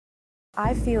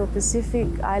I feel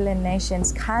Pacific Island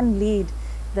nations can lead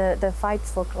the fight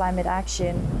for climate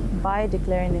action by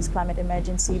declaring this climate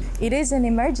emergency. It is an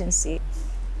emergency.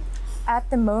 At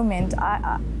the moment,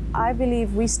 I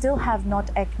believe we still have not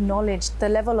acknowledged the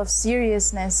level of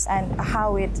seriousness and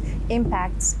how it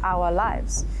impacts our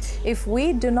lives. If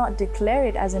we do not declare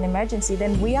it as an emergency,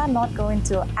 then we are not going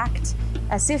to act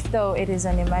as if though it is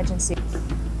an emergency.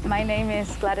 My name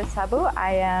is Gladys Habu.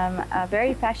 I am a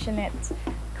very passionate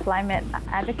climate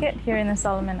advocate here in the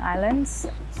Solomon Islands.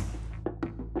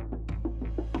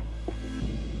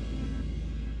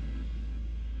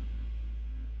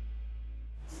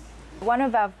 One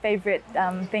of our favorite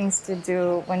things to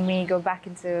do when we go back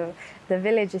into the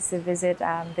village is to visit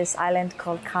this island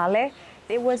called Kale.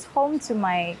 It was home to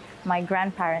my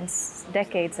grandparents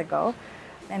decades ago,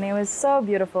 and it was so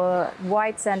beautiful.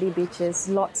 White sandy beaches,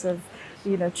 lots of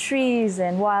trees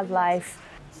and wildlife.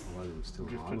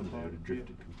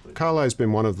 Kale has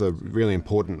been one of the really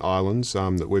important islands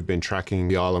that we've been tracking.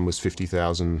 The island was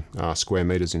 50,000 square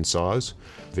metres in size.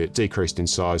 It decreased in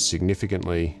size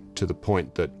significantly to the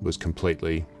point that was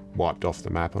completely wiped off the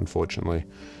map, unfortunately.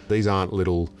 These aren't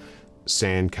little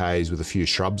sand cays with a few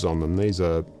shrubs on them. These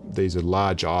are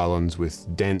large islands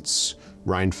with dense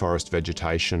rainforest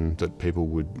vegetation that people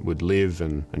would live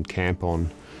and camp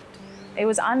on. It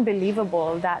was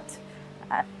unbelievable that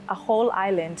a whole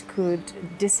island could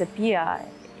disappear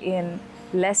in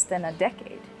less than a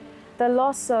decade. The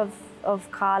loss of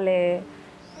Kale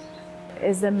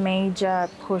is a major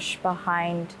push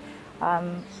behind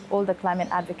all the climate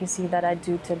advocacy that I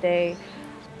do today.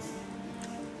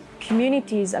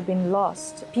 Communities are being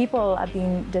lost, people are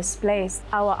being displaced,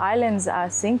 our islands are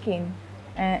sinking,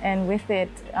 and with it,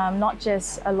 not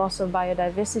just a loss of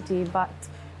biodiversity, but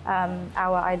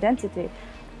our identity.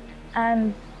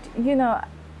 And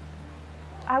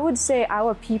I would say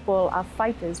our people are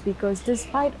fighters, because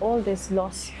despite all this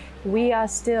loss, we are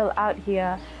still out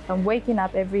here and waking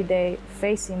up every day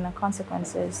facing the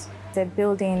consequences. They're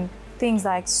building things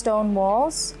like stone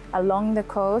walls along the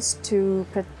coast to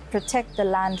protect the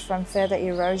land from further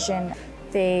erosion.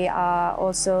 They are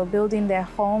also building their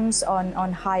homes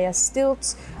on higher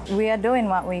stilts. We are doing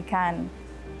what we can.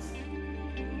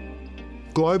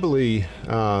 Globally,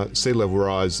 sea level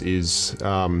rise is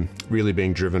really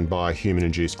being driven by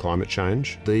human-induced climate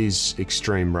change. These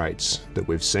extreme rates that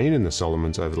we've seen in the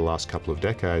Solomons over the last couple of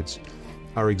decades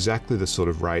are exactly the sort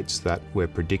of rates that we're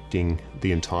predicting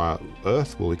the entire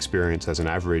Earth will experience as an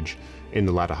average in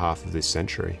the latter half of this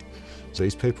century. So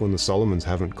these people in the Solomons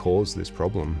haven't caused this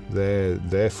problem.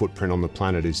 Their footprint on the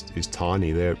planet is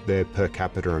tiny. Their per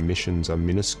capita emissions are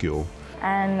minuscule.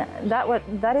 And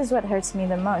that is what hurts me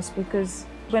the most, because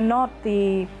we're not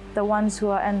the ones who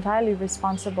are entirely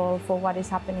responsible for what is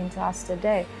happening to us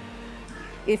today.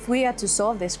 If we are to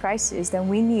solve this crisis, then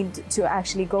we need to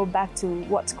actually go back to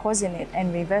what's causing it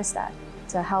and reverse that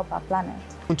to help our planet.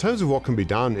 In terms of what can be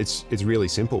done, it's really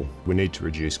simple. We need to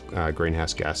reduce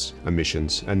greenhouse gas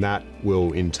emissions, and that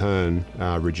will in turn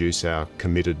reduce our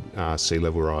committed sea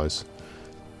level rise.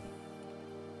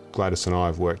 Gladys and I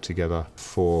have worked together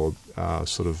for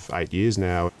sort of 8 years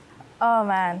now. Oh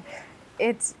man,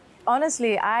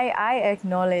 honestly, I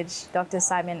acknowledge Dr.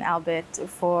 Simon Albert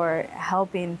for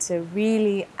helping to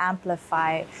really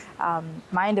amplify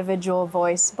my individual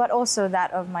voice, but also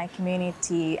that of my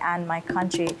community and my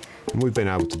country. And we've been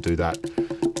able to do that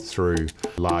through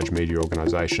large media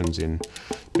organisations in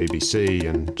BBC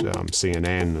and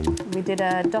CNN. And we did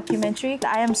a documentary.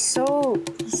 I am so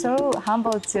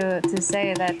humbled to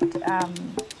say that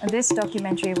this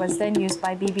documentary was then used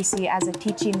by BBC as a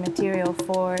teaching material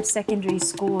for secondary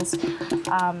schools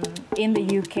in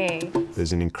the UK.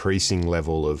 There's an increasing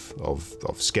level of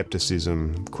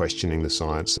scepticism, questioning the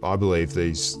science. I believe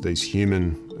these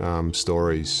human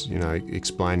stories,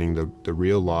 explaining the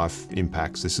real life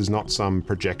impacts. This is not some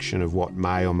projection of what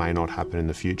may or may not happen in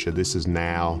the future. This is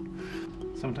now.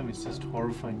 Sometimes it's just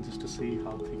horrifying just to see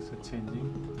how things are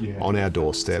changing. Yeah. On our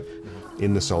doorstep,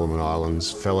 in the Solomon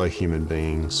Islands, fellow human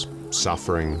beings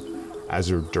suffering as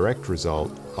a direct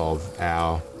result of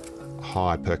our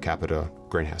high per capita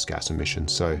greenhouse gas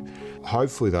emissions. So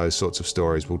hopefully those sorts of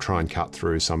stories will try and cut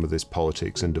through some of this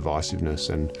politics and divisiveness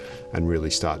and really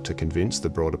start to convince the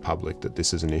broader public that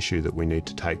this is an issue that we need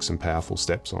to take some powerful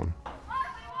steps on.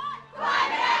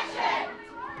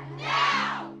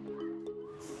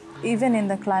 Even in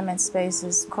the climate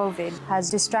spaces, COVID has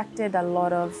distracted a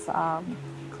lot of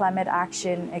climate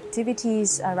action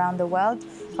activities around the world,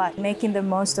 but making the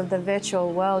most of the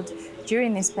virtual world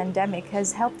during this pandemic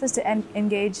has helped us to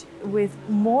engage with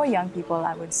more young people,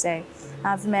 I would say.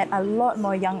 I've met a lot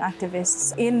more young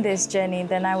activists in this journey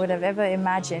than I would have ever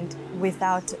imagined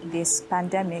without this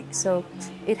pandemic. So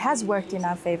it has worked in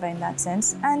our favor in that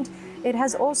sense. And it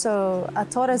has also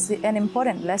taught us an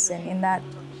important lesson in that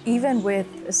even with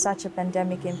such a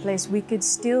pandemic in place, we could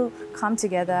still come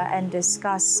together and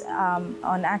discuss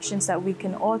on actions that we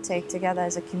can all take together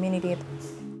as a community.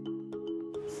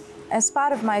 As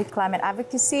part of my climate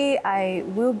advocacy, I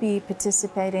will be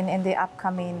participating in the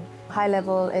upcoming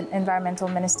high-level environmental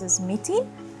ministers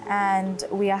meeting. And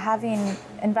we are having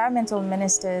environmental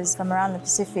ministers from around the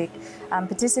Pacific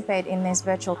participate in this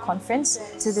virtual conference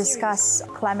to discuss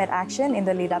climate action in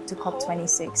the lead up to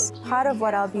COP26. Part of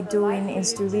what I'll be doing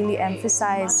is to really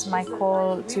emphasize my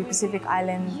call to Pacific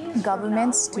Island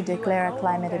governments to declare a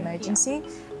climate emergency.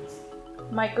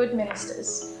 My good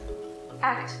ministers,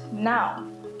 act now.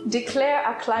 Declare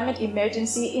a climate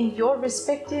emergency in your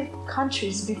respective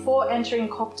countries before entering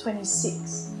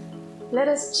COP26. Let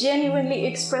us genuinely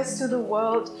express to the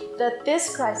world that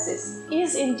this crisis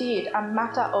is indeed a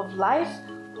matter of life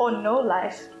or no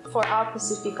life for our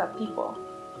Pacifica people.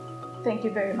 Thank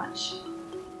you very much.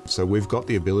 So we've got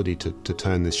the ability to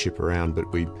turn this ship around, but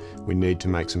we need to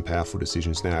make some powerful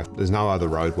decisions now. There's no other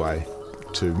roadway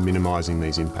to minimising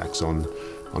these impacts on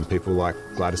people like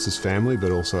Gladys's family,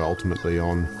 but also ultimately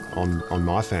on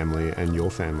my family and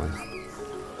your family.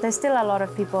 There's still a lot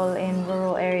of people in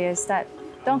rural areas that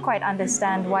don't quite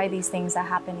understand why these things are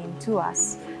happening to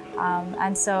us.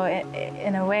 And so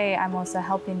in a way, I'm also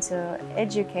helping to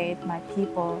educate my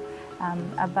people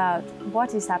about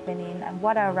what is happening and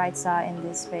what our rights are in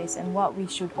this space and what we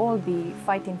should all be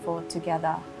fighting for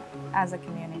together as a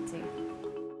community.